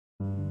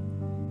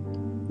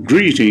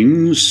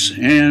Greetings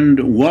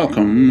and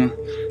welcome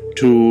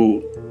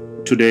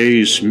to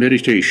today's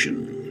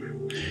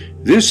meditation.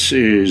 This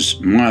is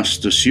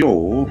Master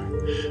Sio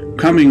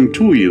coming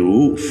to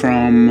you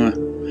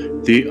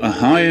from the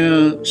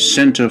Hawaiian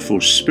Center for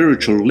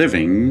Spiritual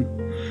Living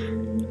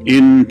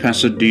in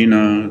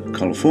Pasadena,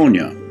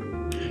 California.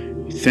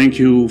 Thank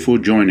you for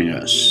joining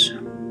us.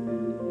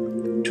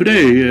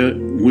 Today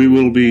we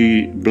will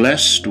be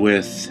blessed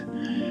with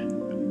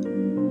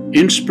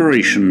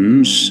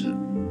inspirations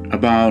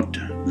about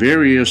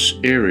various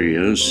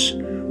areas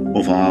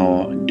of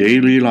our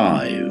daily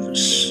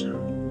lives.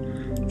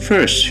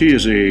 First,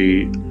 here's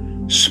a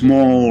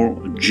small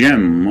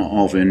gem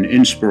of an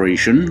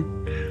inspiration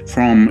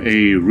from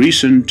a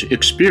recent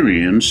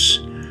experience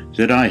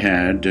that I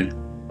had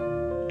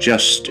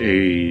just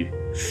a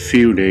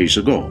few days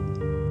ago.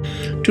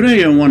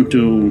 Today I want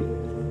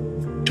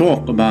to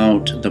talk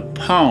about the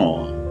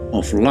power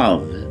of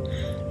love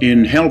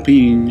in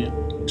helping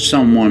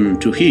someone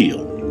to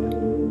heal.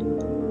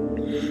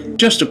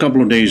 Just a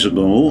couple of days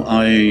ago,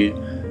 I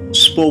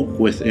spoke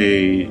with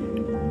a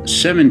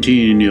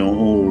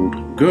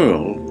 17-year-old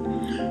girl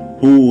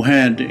who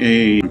had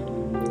a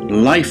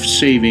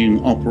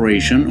life-saving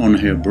operation on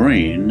her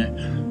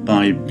brain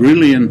by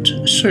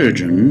brilliant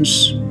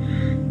surgeons,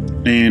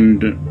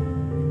 and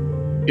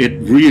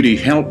it really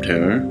helped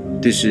her.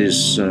 This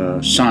is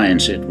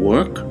science at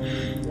work.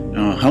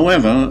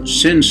 However,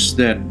 since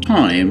that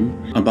time,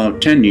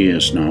 about 10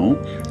 years now,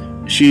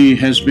 she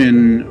has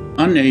been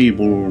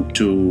unable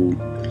to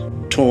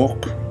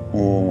talk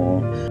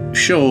or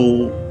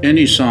show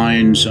any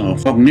signs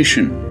of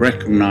cognition,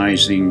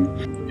 recognizing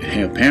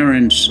her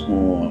parents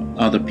or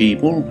other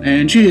people,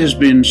 and she has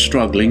been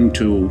struggling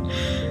to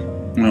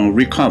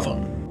recover.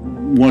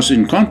 Was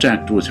in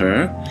contact with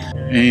her,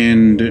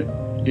 and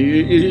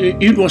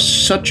it was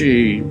such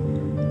a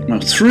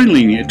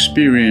thrilling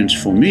experience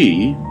for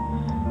me,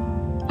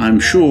 I'm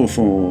sure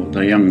for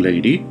the young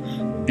lady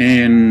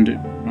and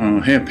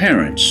her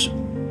parents.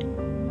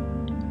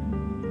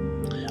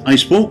 I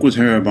spoke with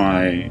her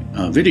by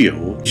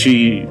video.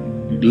 She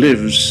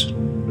lives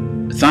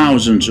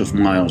thousands of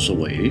miles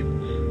away,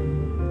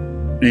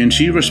 and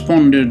she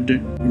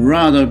responded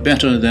rather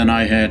better than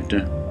I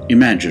had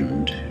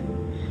imagined.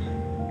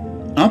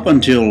 Up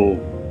until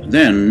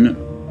then,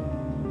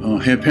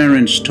 her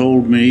parents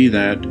told me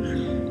that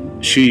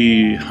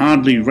she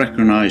hardly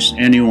recognized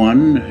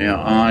anyone. Her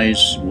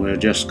eyes were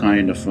just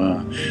kind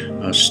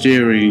of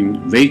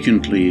staring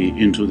vacantly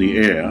into the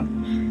air,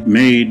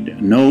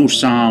 made no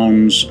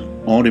sounds,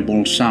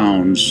 audible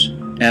sounds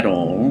at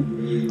all,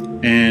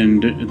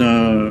 and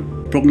the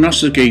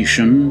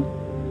prognostication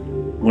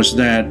was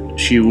that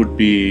she would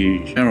be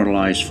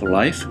paralyzed for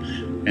life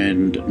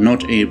and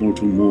not able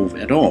to move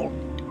at all.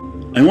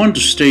 I want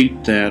to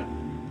state that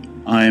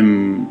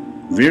I'm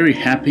very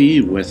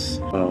happy with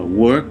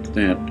work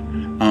that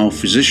our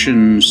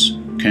physicians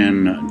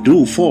can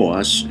do for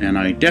us, and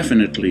I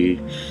definitely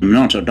am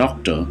not a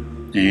doctor,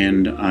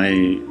 and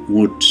I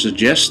would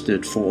suggest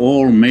that for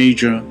all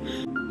major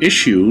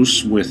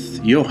issues with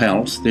your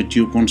health that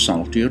you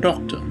consult your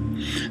doctor.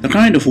 The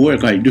kind of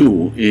work I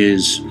do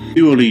is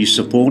purely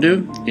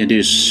supportive, it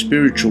is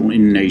spiritual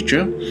in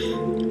nature,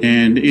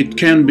 and it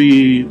can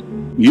be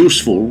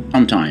useful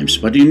sometimes,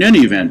 but in any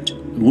event,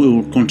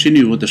 we'll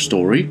continue with the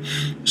story.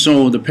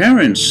 So the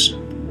parents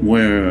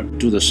were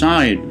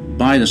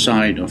by the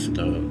side of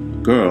the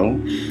girl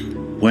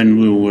when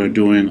we were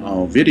doing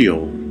our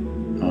video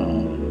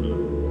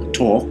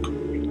talk,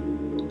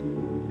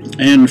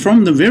 and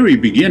from the very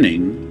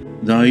beginning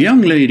the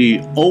young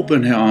lady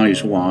opened her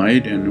eyes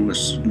wide and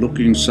was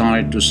looking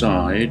side to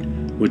side,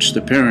 which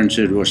the parents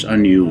said was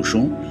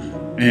unusual,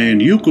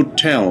 and you could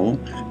tell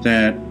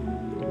that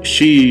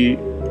she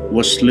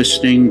was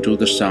listening to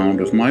the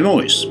sound of my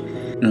voice.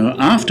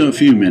 After a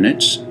few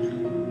minutes,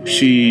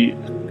 she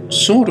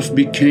sort of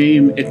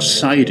became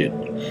excited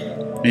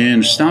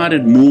and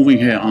started moving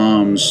her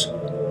arms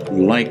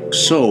like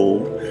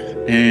so,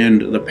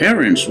 and the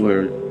parents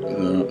were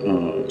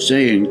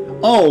saying,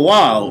 "Oh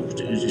wow,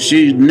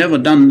 she's never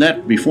done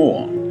that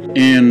before."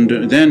 And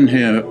then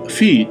her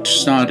feet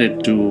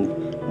started to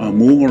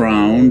move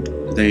around.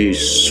 They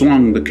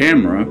swung the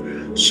camera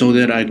so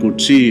that I could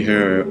see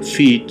her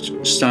feet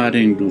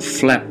starting to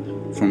flap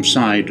from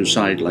side to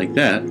side like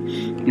that,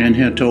 and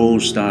her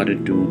toes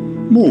started to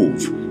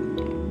move.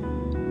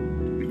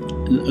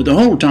 The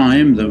whole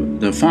time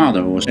the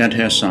father was at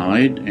her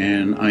side,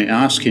 and I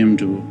asked him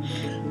to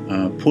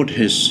put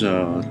his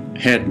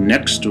head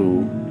next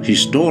to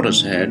his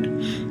daughter's head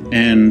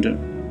and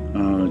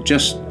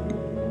just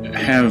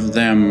have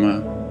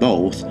them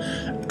both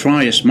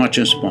try as much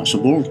as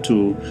possible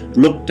to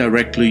look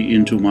directly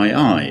into my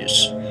eyes.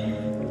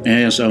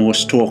 As I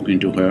was talking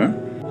to her,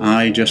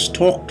 I just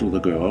talked to the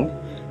girl,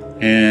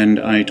 and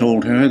I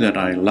told her that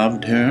I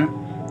loved her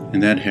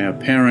and that her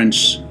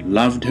parents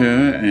loved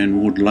her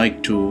and would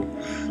like to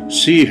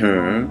see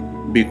her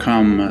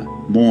become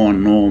more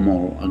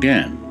normal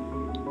again.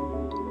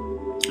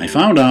 I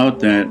found out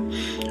that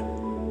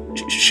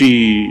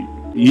she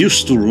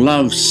used to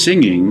love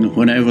singing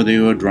whenever they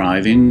were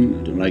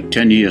driving, like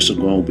 10 years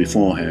ago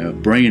before her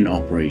brain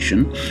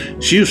operation.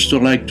 She used to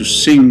like to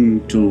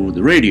sing to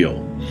the radio.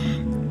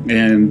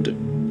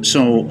 And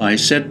so I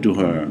said to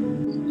her,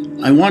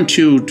 I want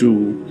you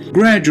to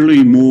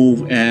gradually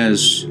move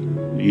as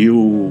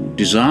you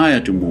desire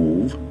to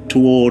move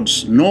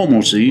towards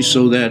normalcy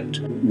so that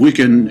we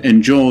can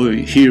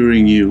enjoy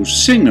hearing you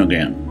sing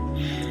again.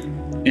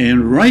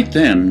 And right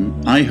then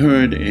I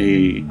heard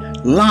a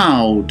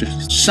loud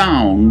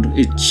sound.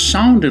 It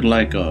sounded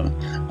like a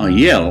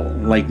yell,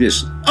 like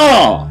this,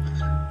 "Ah!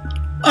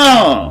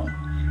 Ah!"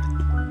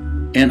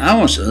 And I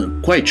was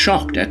quite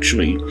shocked,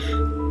 actually.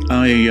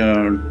 I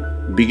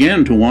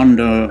began to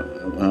wonder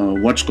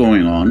what's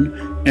going on.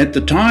 At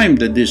the time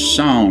that this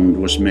sound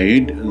was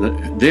made,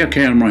 their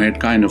camera had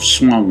kind of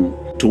swung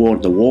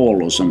toward the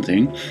wall or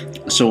something,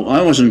 so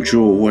I wasn't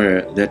sure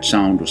where that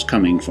sound was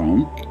coming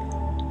from.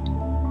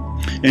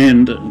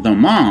 And the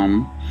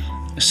mom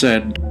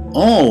said,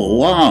 "Oh,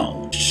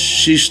 wow,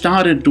 she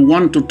started to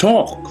want to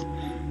talk.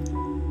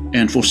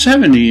 And for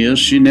 7 years,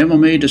 she never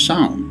made a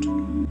sound."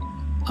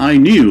 I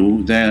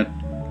knew that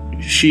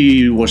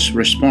she was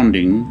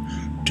responding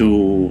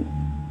to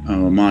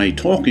my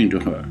talking to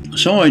her.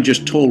 So I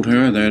just told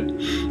her that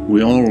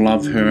we all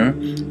love her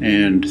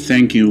and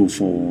thank you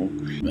for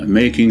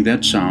making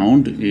that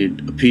sound. It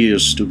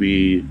appears to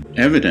be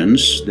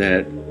evidence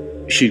that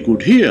she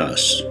could hear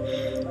us.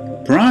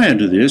 Prior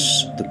to this,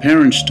 the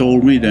parents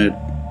told me that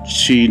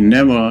she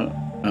never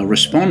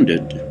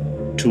responded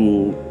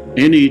to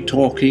any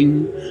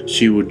talking.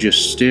 She would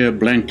just stare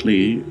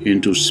blankly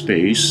into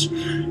space,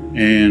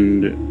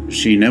 and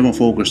she never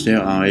focused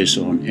her eyes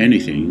on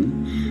anything.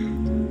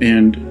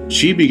 And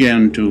she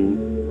began to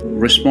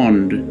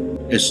respond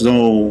as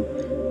though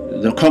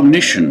the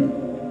cognition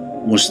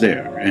was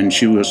there, and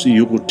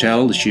you could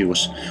tell that she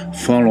was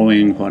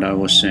following what I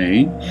was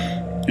saying.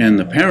 And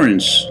the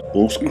parents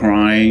both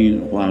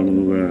crying while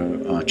we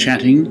were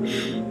chatting.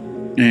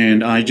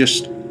 And I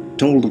just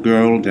told the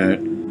girl that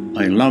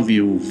I love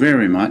you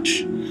very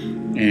much,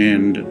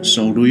 and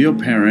so do your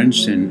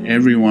parents, and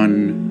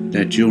everyone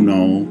that you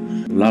know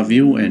love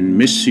you and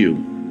miss you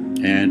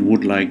and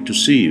would like to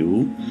see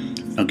you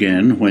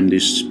again when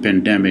this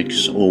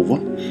pandemic's over.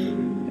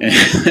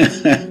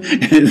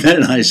 And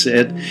then I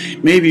said,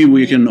 maybe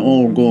we can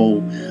all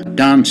go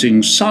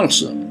dancing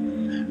salsa.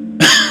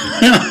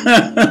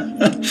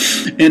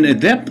 And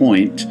at that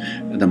point,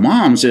 the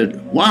mom said,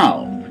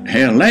 "Wow,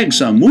 her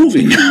legs are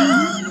moving."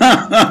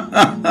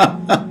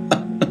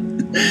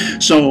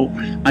 So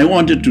I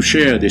wanted to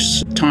share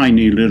this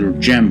tiny little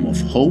gem of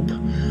hope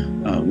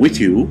with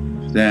you,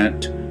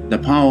 that the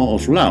power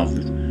of love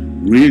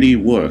really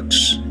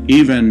works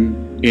even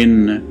in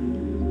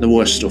the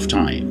worst of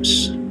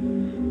times.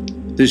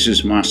 This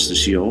is Master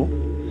Sio.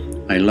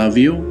 I love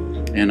you,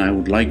 and I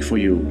would like for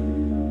you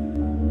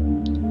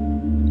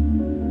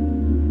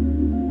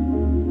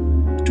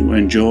to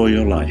enjoy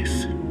your life.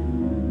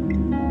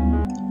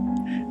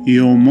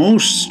 Your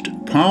most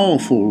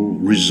powerful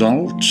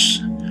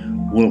results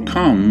will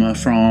come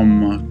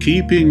from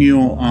keeping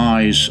your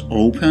eyes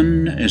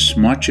open as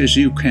much as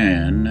you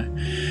can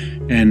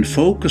and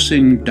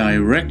focusing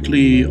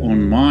directly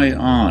on my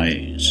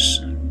eyes.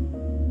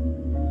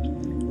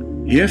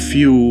 If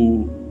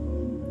you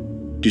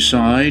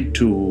decide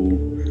to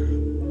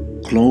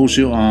close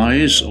your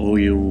eyes, or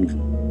you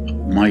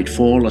might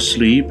fall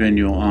asleep and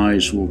your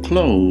eyes will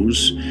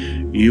close,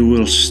 you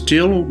will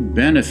still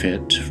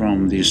benefit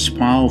from this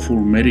powerful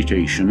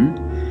meditation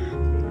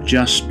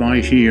just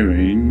by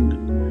hearing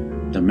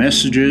the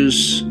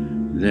messages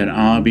that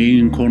are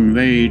being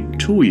conveyed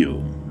to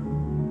you.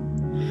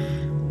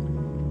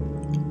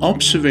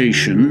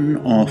 Observation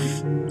of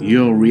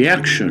your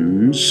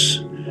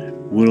reactions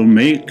will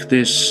make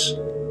this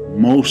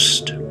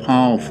most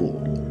powerful.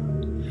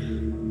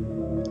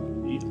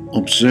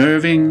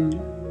 Observing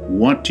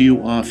what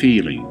you are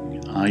feeling.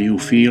 Are you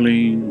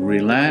feeling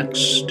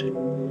relaxed,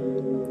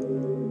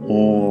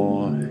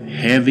 or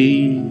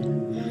heavy,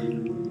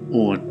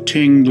 or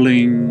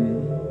tingling,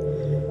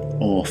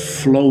 or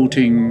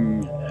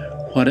floating?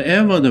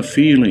 Whatever the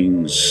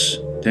feelings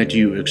that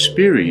you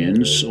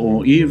experience,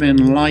 or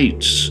even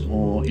lights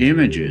or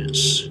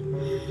images,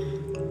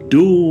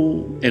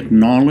 do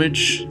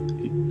acknowledge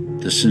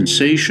the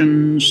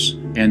sensations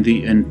and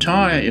the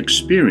entire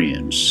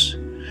experience.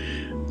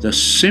 The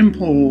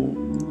simple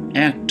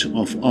act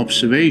of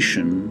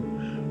observation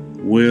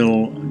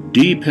will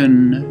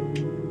deepen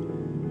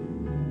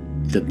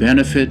the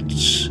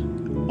benefits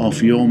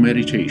of your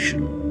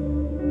meditation.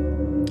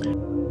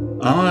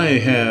 I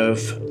have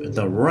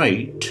the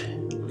right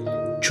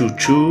to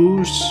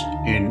choose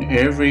in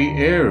every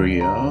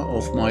area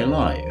of my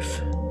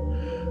life,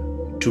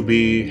 to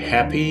be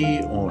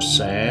happy or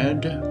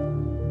sad,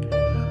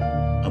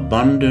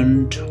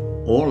 abundant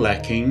or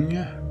lacking,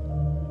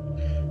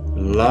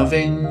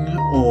 loving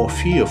or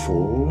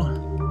fearful,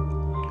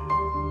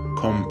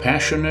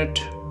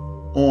 compassionate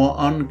or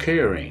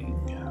uncaring.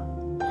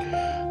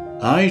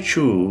 I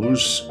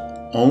choose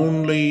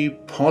only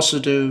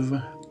positive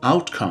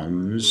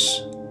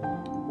outcomes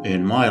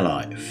in my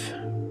life.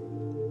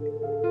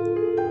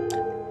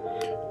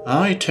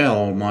 I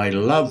tell my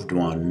loved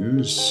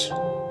ones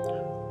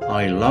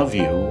I love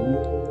you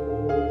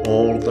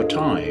all the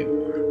time,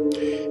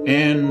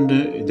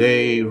 and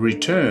they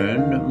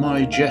return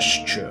my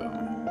gesture.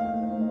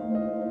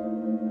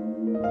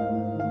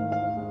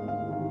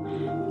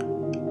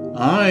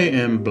 I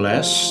am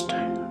blessed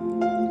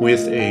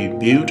with a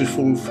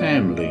beautiful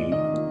family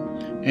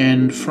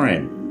and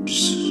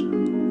friends.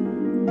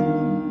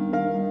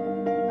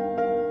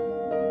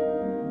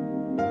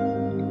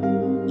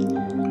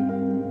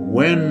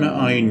 When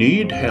I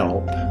need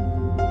help,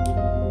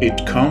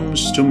 it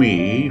comes to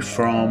me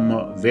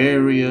from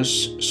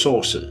various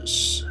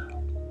sources.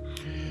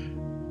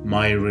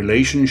 My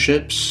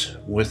relationships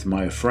with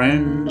my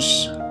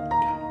friends,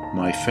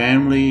 my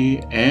family,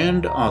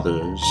 and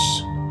others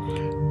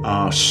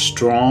are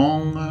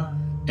strong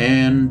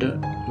and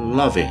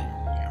loving.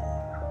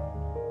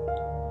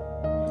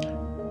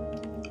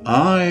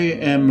 I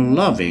am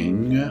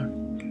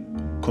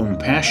loving,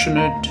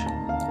 compassionate,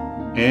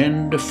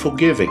 and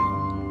forgiving.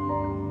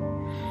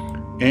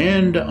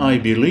 And I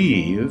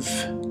believe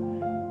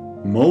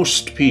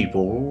most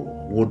people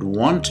would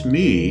want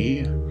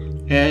me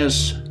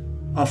as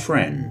a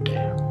friend.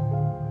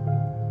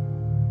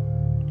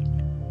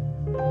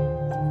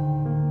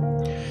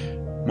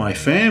 My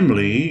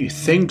family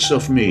thinks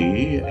of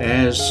me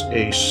as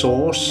a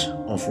source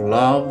of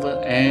love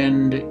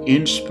and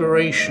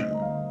inspiration.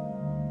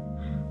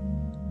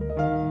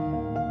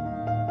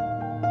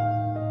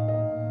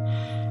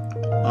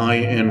 I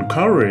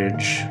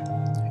encourage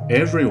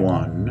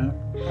everyone,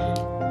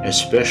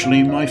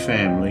 especially my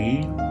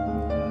family,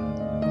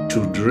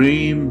 to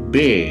dream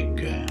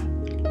big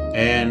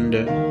and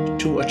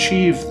to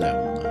achieve them.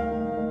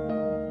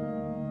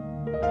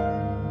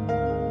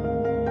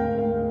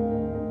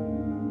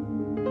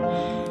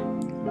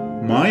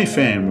 My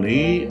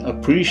family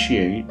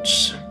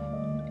appreciates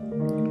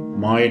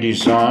my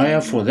desire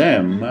for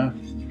them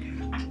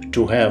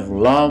to have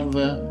love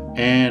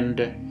and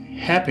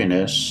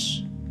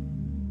happiness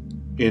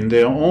in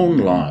their own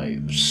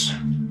lives.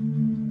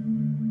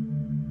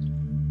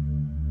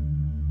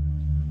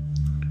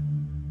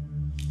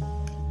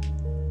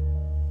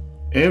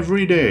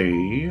 Every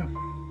day,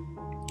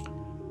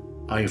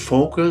 I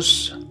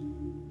focus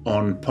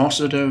on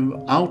positive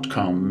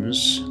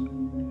outcomes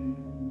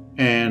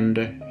and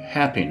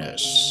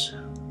happiness.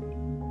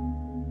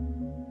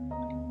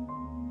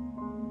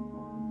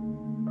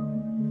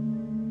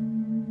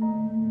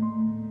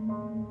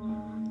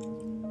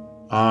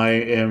 I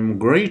am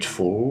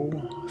grateful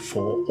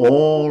for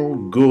all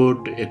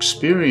good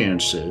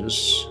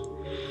experiences,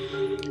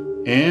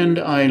 and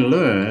I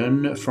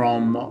learn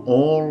from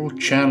all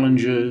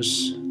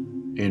challenges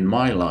in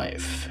my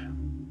life.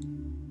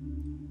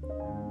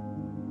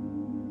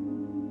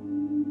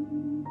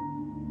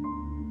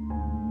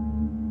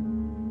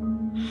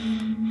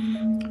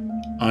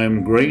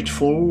 I'm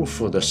grateful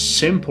for the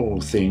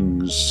simple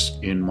things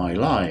in my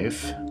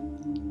life: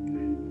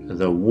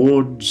 the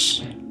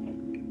woods,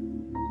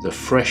 the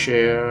fresh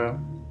air,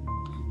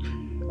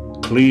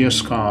 clear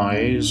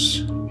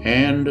skies,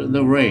 and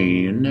the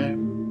rain,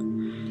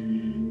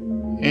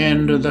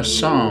 and the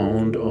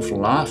sound of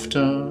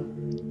laughter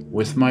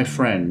with my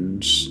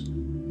friends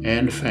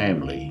and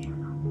family.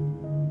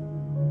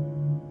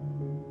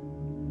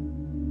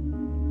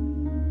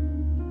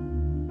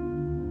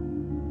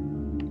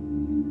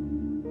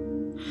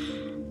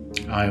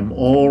 I'm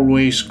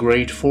always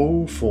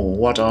grateful for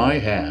what I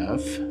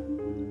have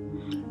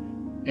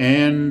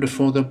and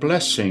for the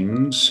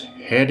blessings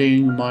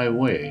heading my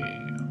way.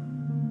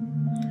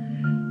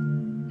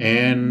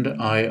 And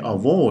I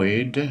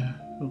avoid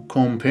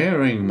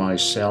comparing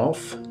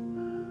myself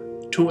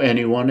to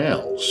anyone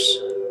else.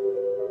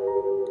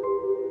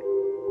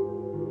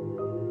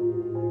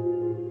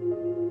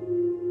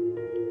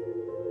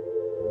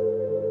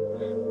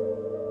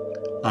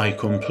 I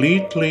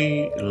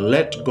completely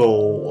let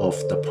go of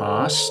the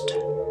past,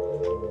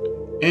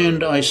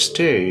 and I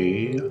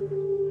stay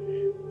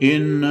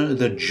in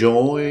the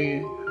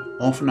joy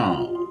of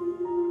now.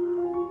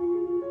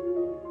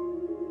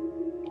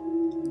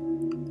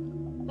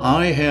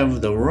 I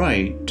have the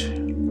right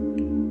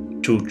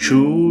to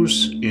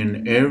choose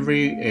in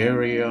every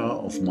area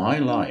of my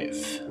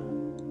life,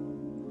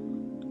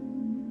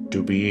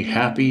 to be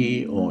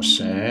happy or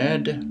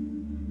sad,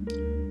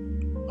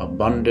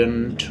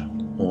 abundant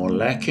or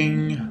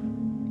lacking,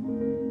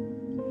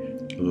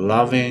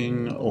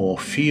 loving or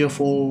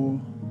fearful,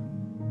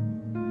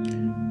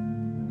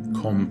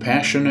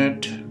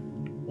 compassionate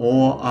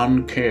or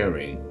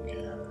uncaring.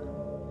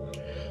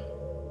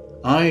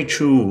 I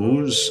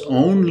choose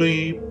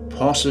only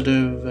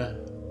positive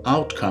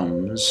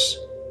outcomes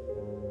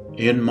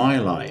in my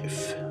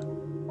life.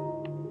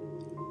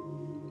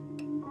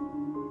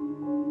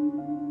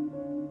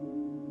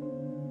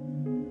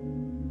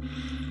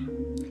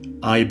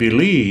 I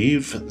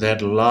believe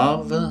that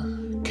love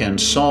can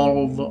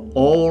solve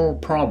all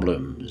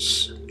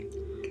problems,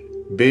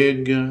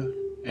 big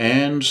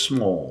and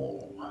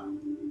small.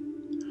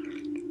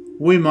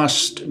 we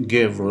must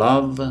give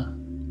love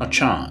a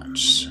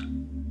chance.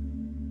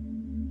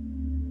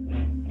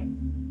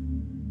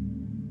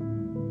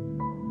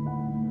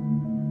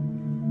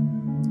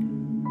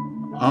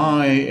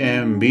 I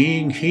am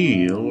being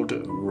healed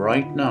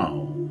right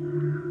now.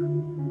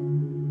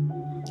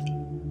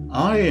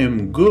 I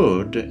am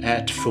good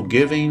at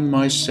forgiving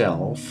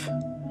myself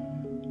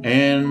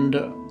and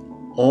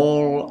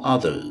all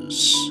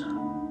others.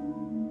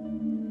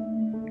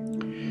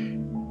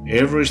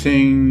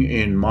 Everything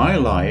in my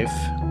life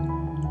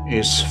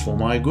is for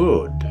my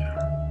good.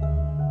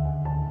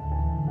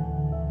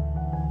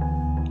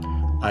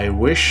 I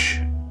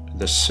wish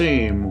the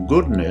same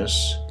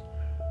goodness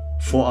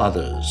for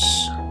others.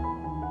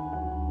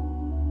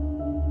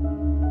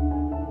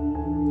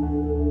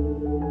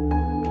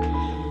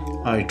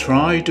 I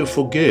try to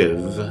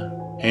forgive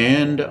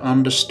and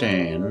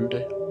understand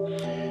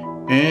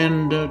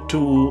and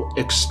to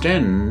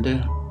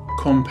extend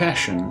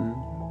compassion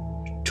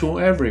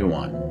to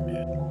everyone.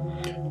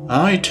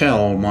 I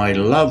tell my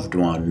loved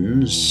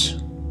ones,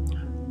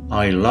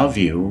 I love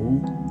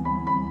you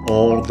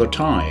all the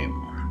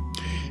time,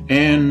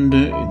 and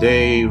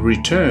they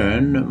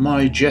return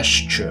my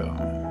gesture.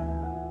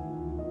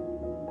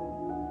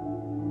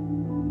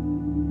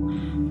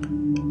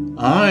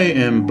 I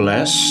am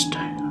blessed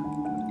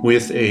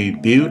with a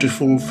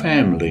beautiful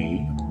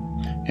family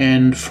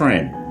and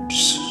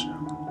friends.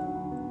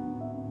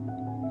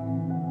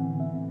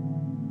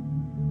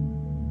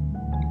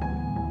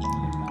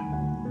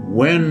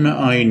 When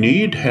I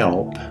need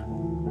help,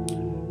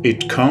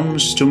 it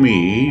comes to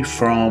me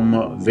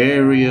from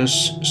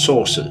various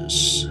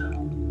sources.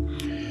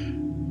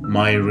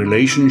 My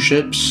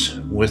relationships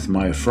with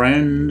my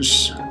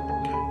friends,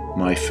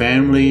 my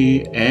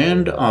family,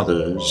 and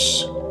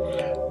others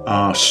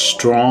are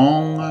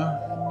strong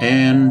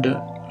and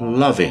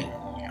loving.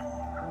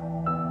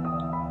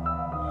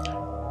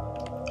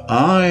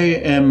 I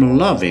am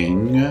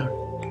loving,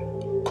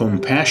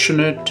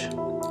 compassionate,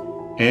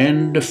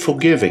 and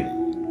forgiving.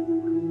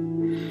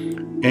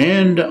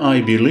 And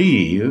I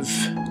believe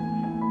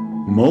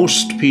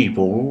most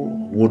people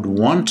would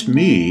want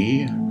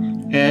me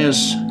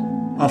as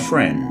a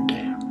friend.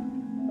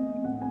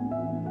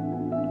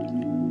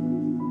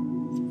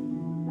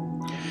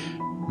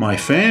 My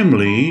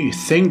family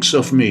thinks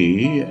of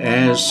me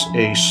as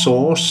a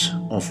source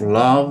of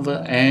love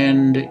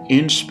and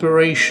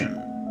inspiration.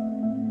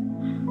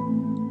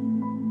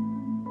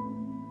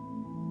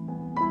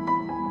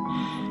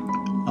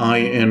 I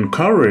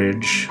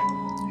encourage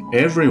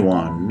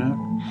everyone,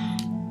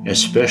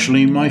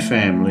 especially my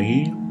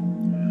family,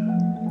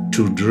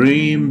 to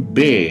dream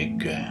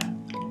big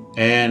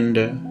and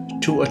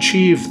to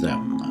achieve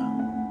them.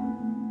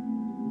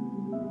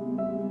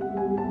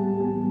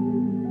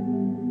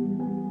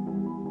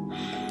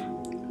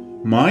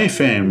 My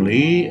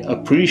family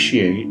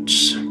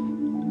appreciates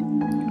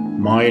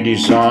my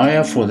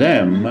desire for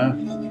them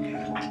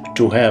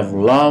to have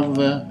love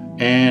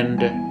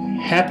and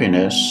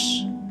happiness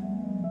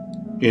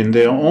in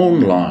their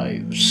own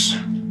lives.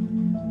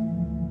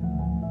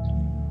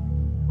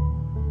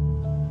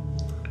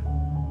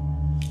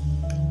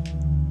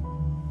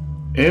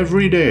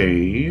 Every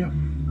day,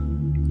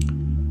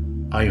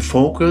 I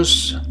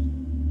focus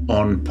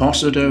on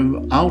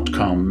positive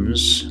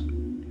outcomes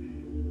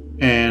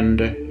and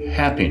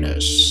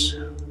happiness.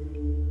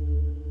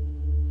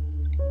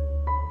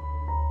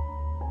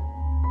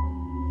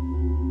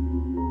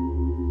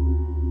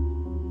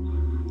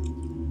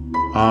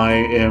 I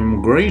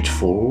am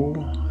grateful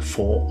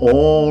for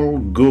all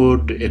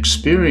good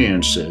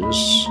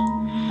experiences,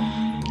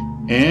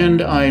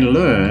 and I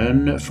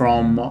learn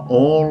from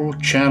all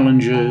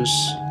challenges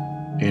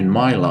in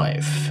my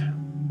life.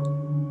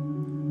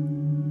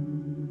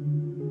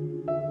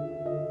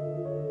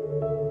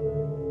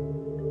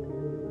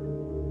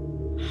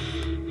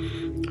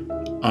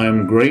 I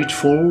am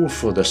grateful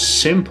for the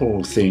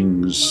simple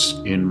things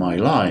in my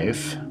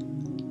life: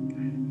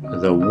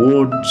 the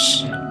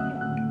woods,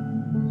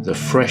 the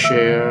fresh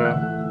air,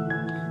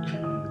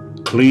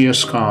 clear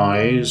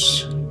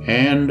skies,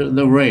 and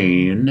the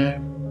rain,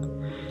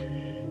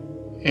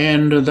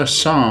 and the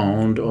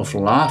sound of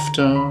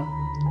laughter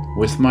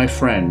with my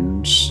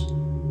friends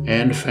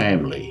and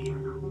family.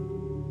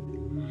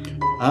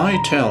 I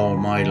tell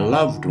my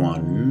loved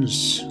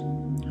ones,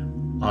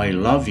 I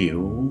love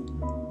you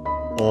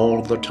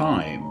all the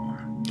time,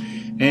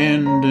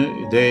 and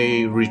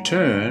they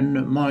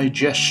return my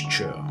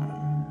gesture.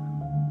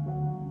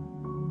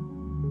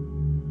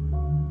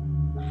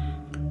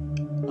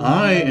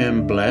 I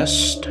am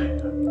blessed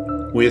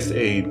with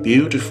a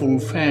beautiful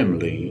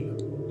family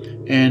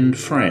and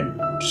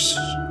friends.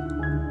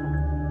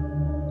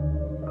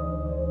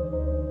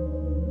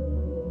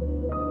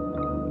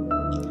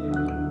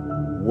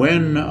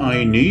 When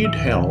I need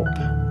help,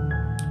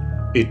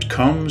 it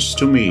comes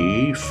to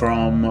me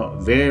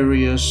from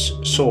various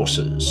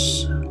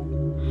sources.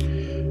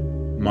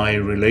 My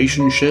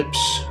relationships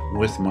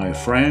with my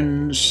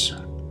friends,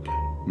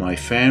 my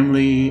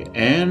family,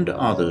 and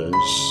others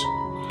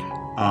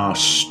are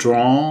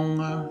strong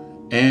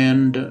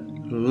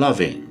and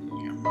loving.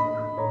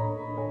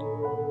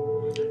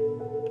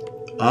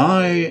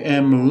 I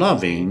am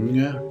loving,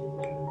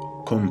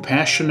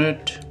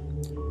 compassionate,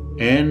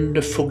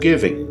 and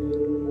forgiving.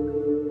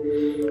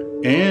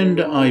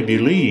 And I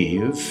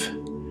believe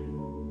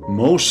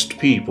most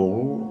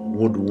people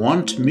would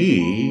want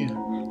me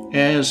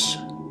as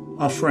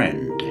a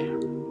friend.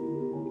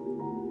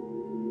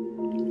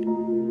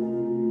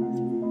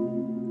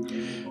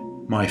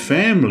 My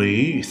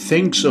family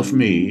thinks of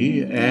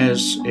me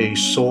as a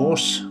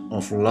source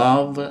of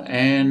love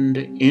and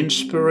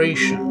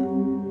inspiration.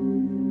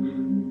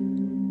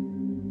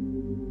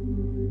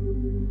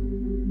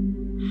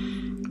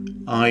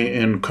 I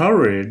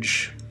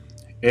encourage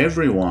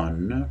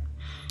everyone,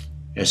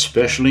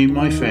 especially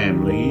my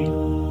family,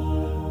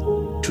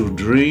 to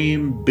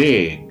dream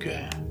big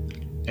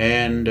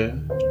and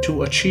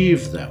to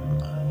achieve them.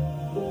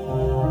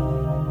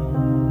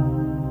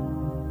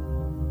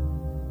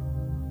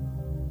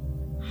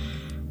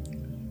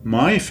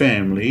 My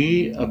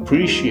family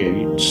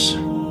appreciates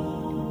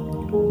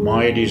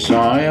my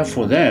desire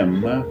for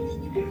them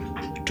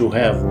to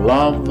have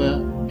love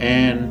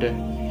and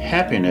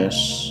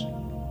happiness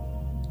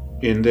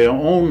in their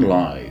own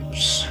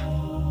lives.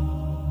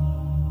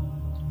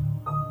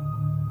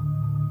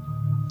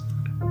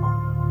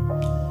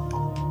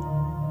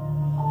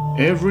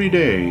 Every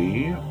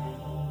day,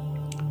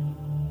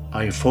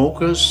 I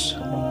focus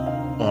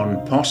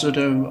on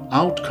positive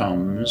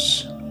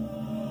outcomes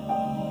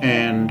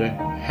and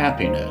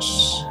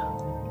happiness.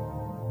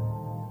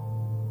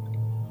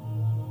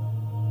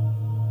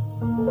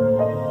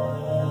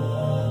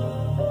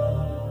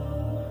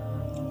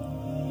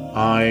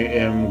 I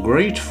am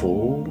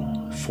grateful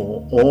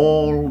for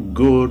all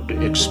good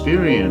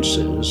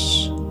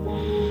experiences,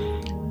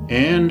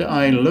 and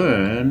I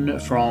learn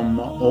from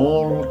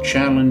all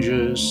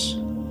challenges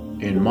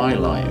in my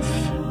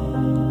life.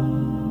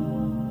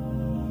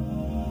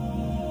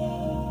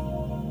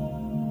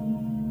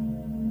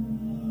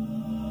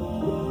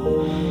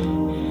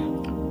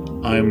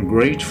 I'm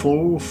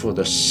grateful for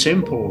the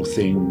simple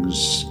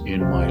things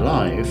in my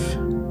life: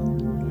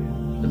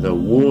 the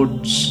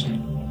woods,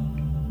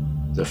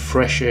 the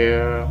fresh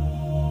air,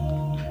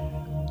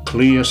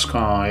 clear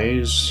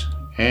skies,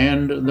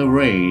 and the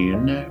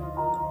rain,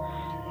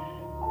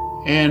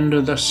 and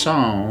the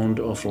sound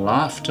of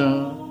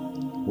laughter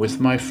with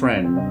my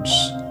friends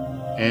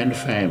and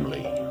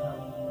family.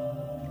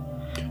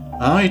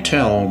 I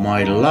tell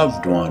my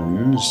loved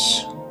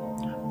ones,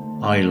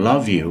 I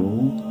love you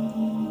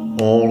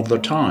all the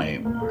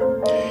time,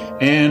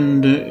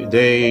 and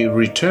they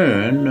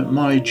return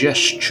my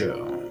gesture.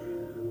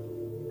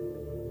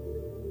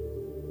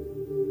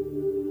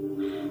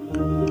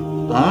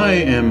 I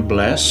am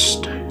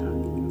blessed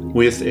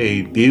with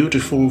a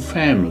beautiful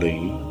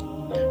family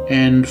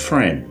and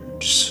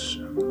friends.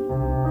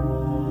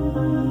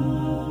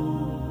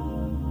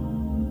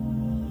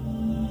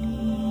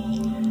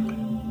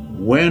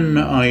 When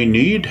I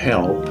need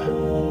help,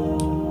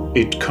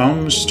 it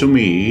comes to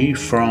me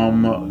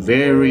from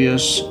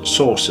various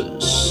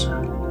sources.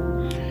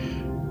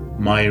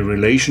 My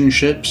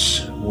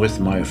relationships with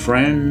my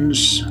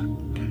friends,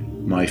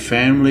 my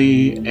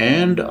family,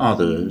 and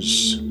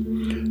others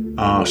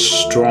are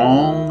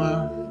strong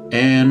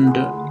and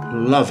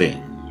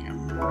loving.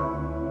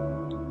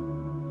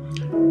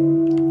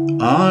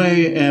 I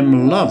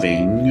am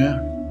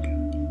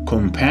loving,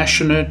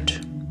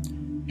 compassionate,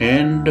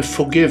 and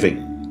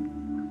forgiving.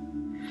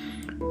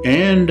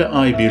 And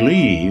I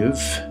believe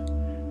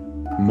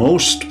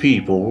most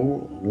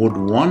people would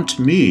want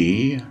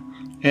me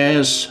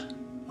as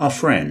a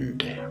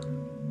friend.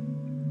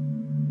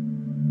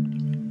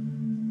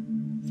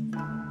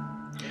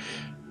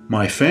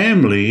 My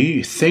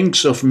family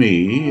thinks of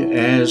me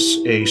as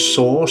a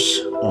source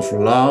of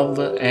love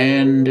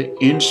and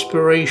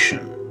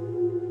inspiration.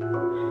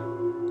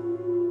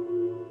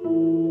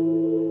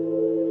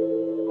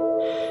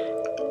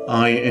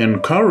 I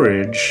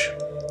encourage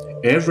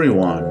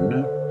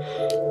everyone,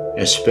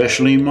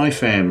 especially my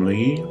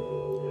family,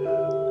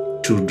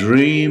 to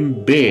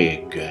dream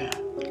big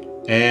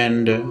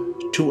and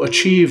to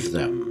achieve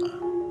them.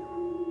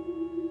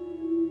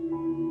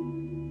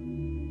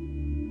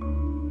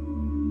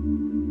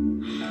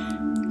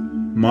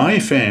 My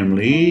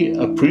family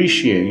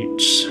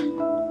appreciates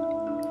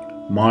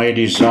my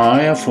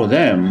desire for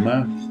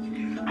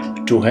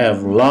them to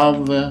have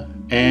love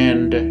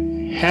and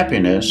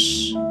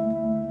happiness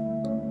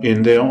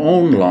in their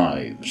own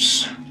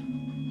lives.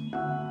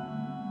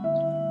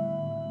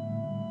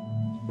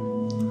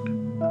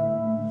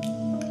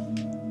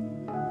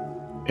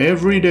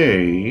 Every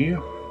day,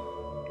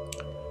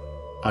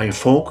 I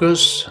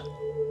focus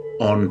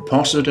on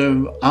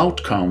positive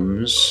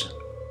outcomes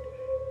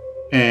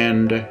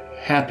and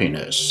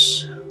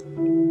happiness.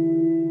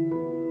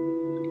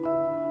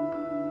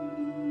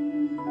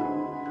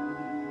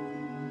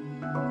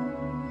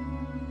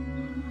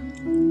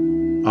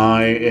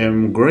 I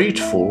am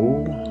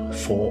grateful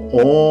for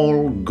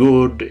all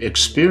good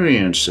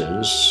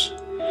experiences,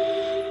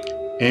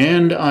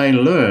 and I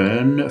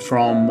learn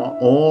from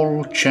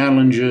all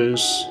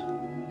challenges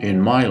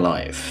in my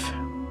life.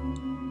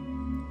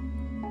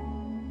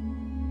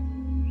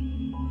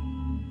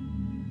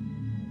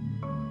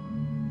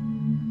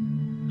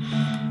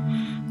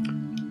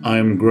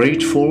 I'm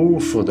grateful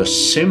for the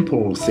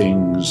simple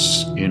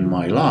things in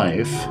my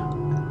life,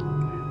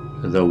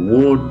 the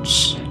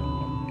woods,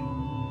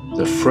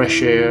 the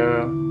fresh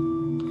air,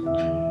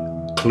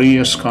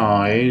 clear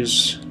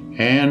skies,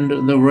 and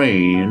the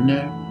rain,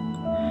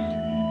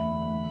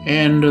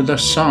 and the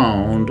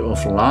sound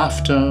of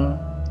laughter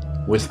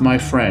with my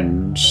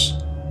friends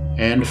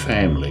and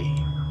family.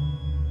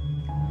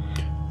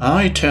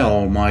 I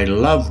tell my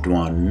loved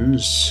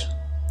ones,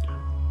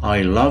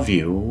 I love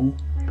you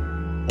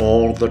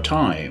all the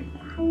time,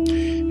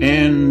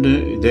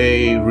 and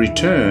they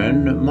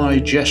return my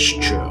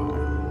gesture.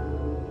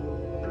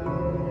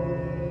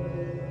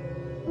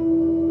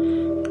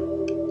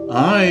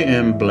 I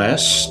am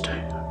blessed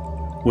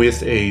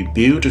with a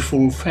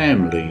beautiful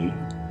family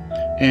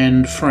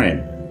and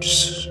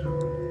friends.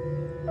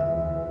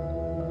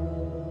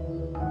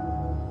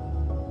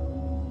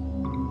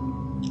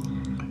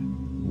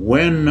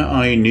 When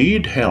I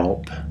need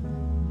help,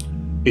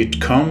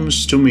 it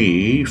comes to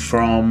me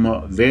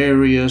from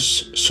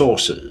various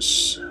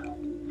sources.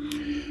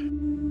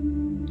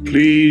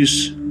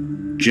 Please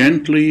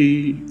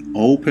gently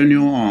open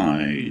your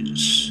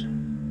eyes.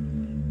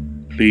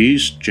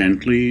 Please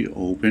gently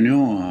open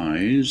your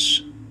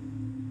eyes,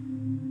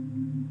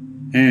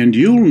 and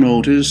you'll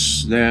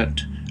notice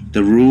that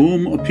the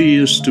room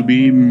appears to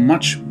be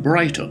much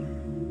brighter.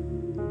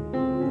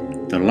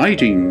 The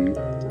lighting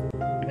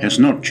has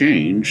not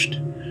changed,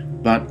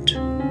 but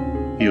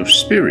your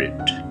spirit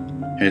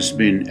has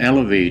been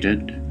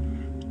elevated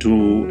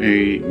to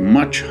a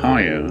much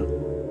higher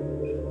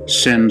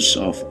sense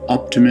of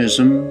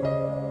optimism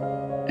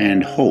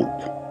and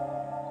hope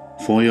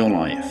for your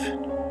life.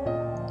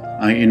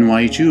 I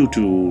invite you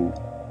to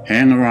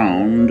hang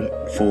around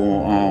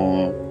for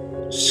our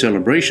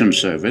celebration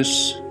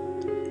service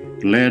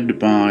led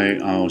by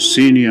our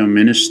senior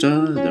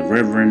minister, the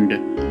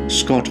Reverend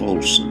Scott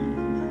Olson.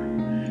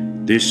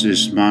 This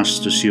is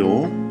Master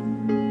Sio,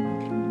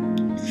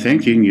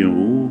 thanking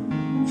you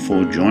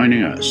for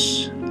joining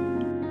us.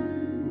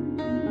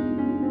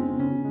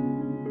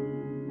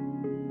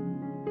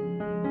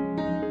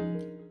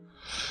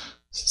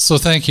 So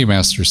thank you,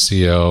 Master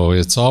CO.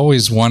 It's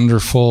always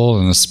wonderful,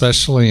 and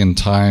especially in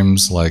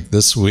times like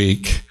this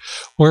week,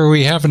 where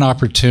we have an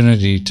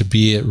opportunity to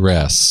be at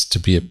rest, to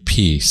be at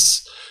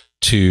peace,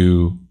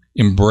 to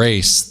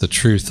embrace the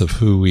truth of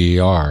who we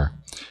are.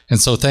 And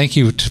so thank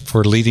you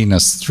for leading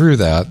us through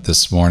that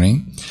this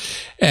morning.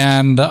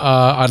 And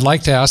I'd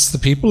like to ask the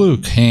people who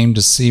came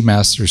to see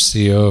Master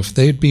CO if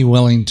they'd be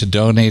willing to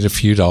donate a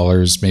few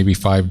dollars, maybe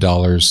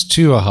 $5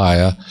 to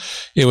Ahaya.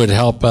 It would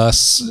help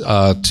us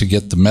to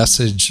get the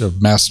message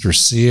of Master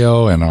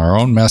CO and our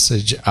own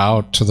message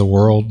out to the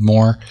world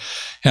more.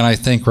 And I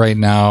think right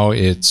now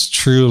it's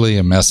truly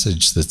a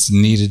message that's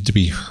needed to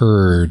be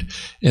heard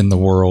in the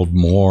world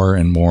more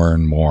and more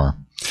and more.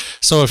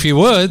 So if you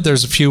would,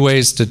 there's a few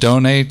ways to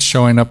donate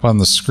showing up on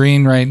the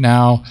screen right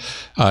now.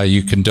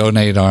 You can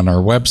donate on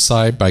our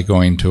website by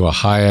going to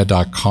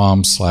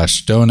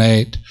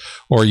ahaya.com/donate,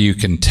 or you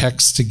can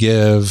text to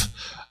give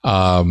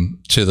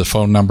to the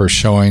phone number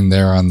showing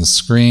there on the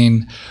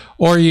screen,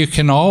 or you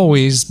can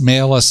always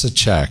mail us a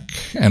check,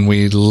 and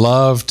we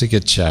love to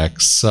get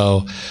checks.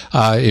 So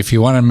if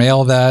you want to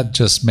mail that,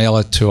 just mail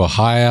it to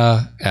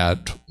Ahaya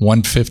at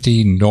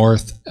 150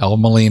 North El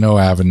Molino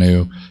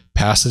Avenue,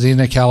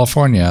 Pasadena,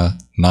 California,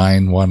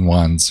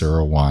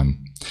 91101.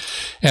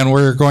 And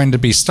we're going to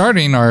be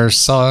starting our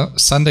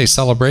Sunday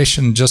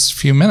celebration in just a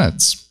few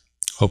minutes.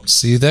 Hope to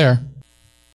see you there.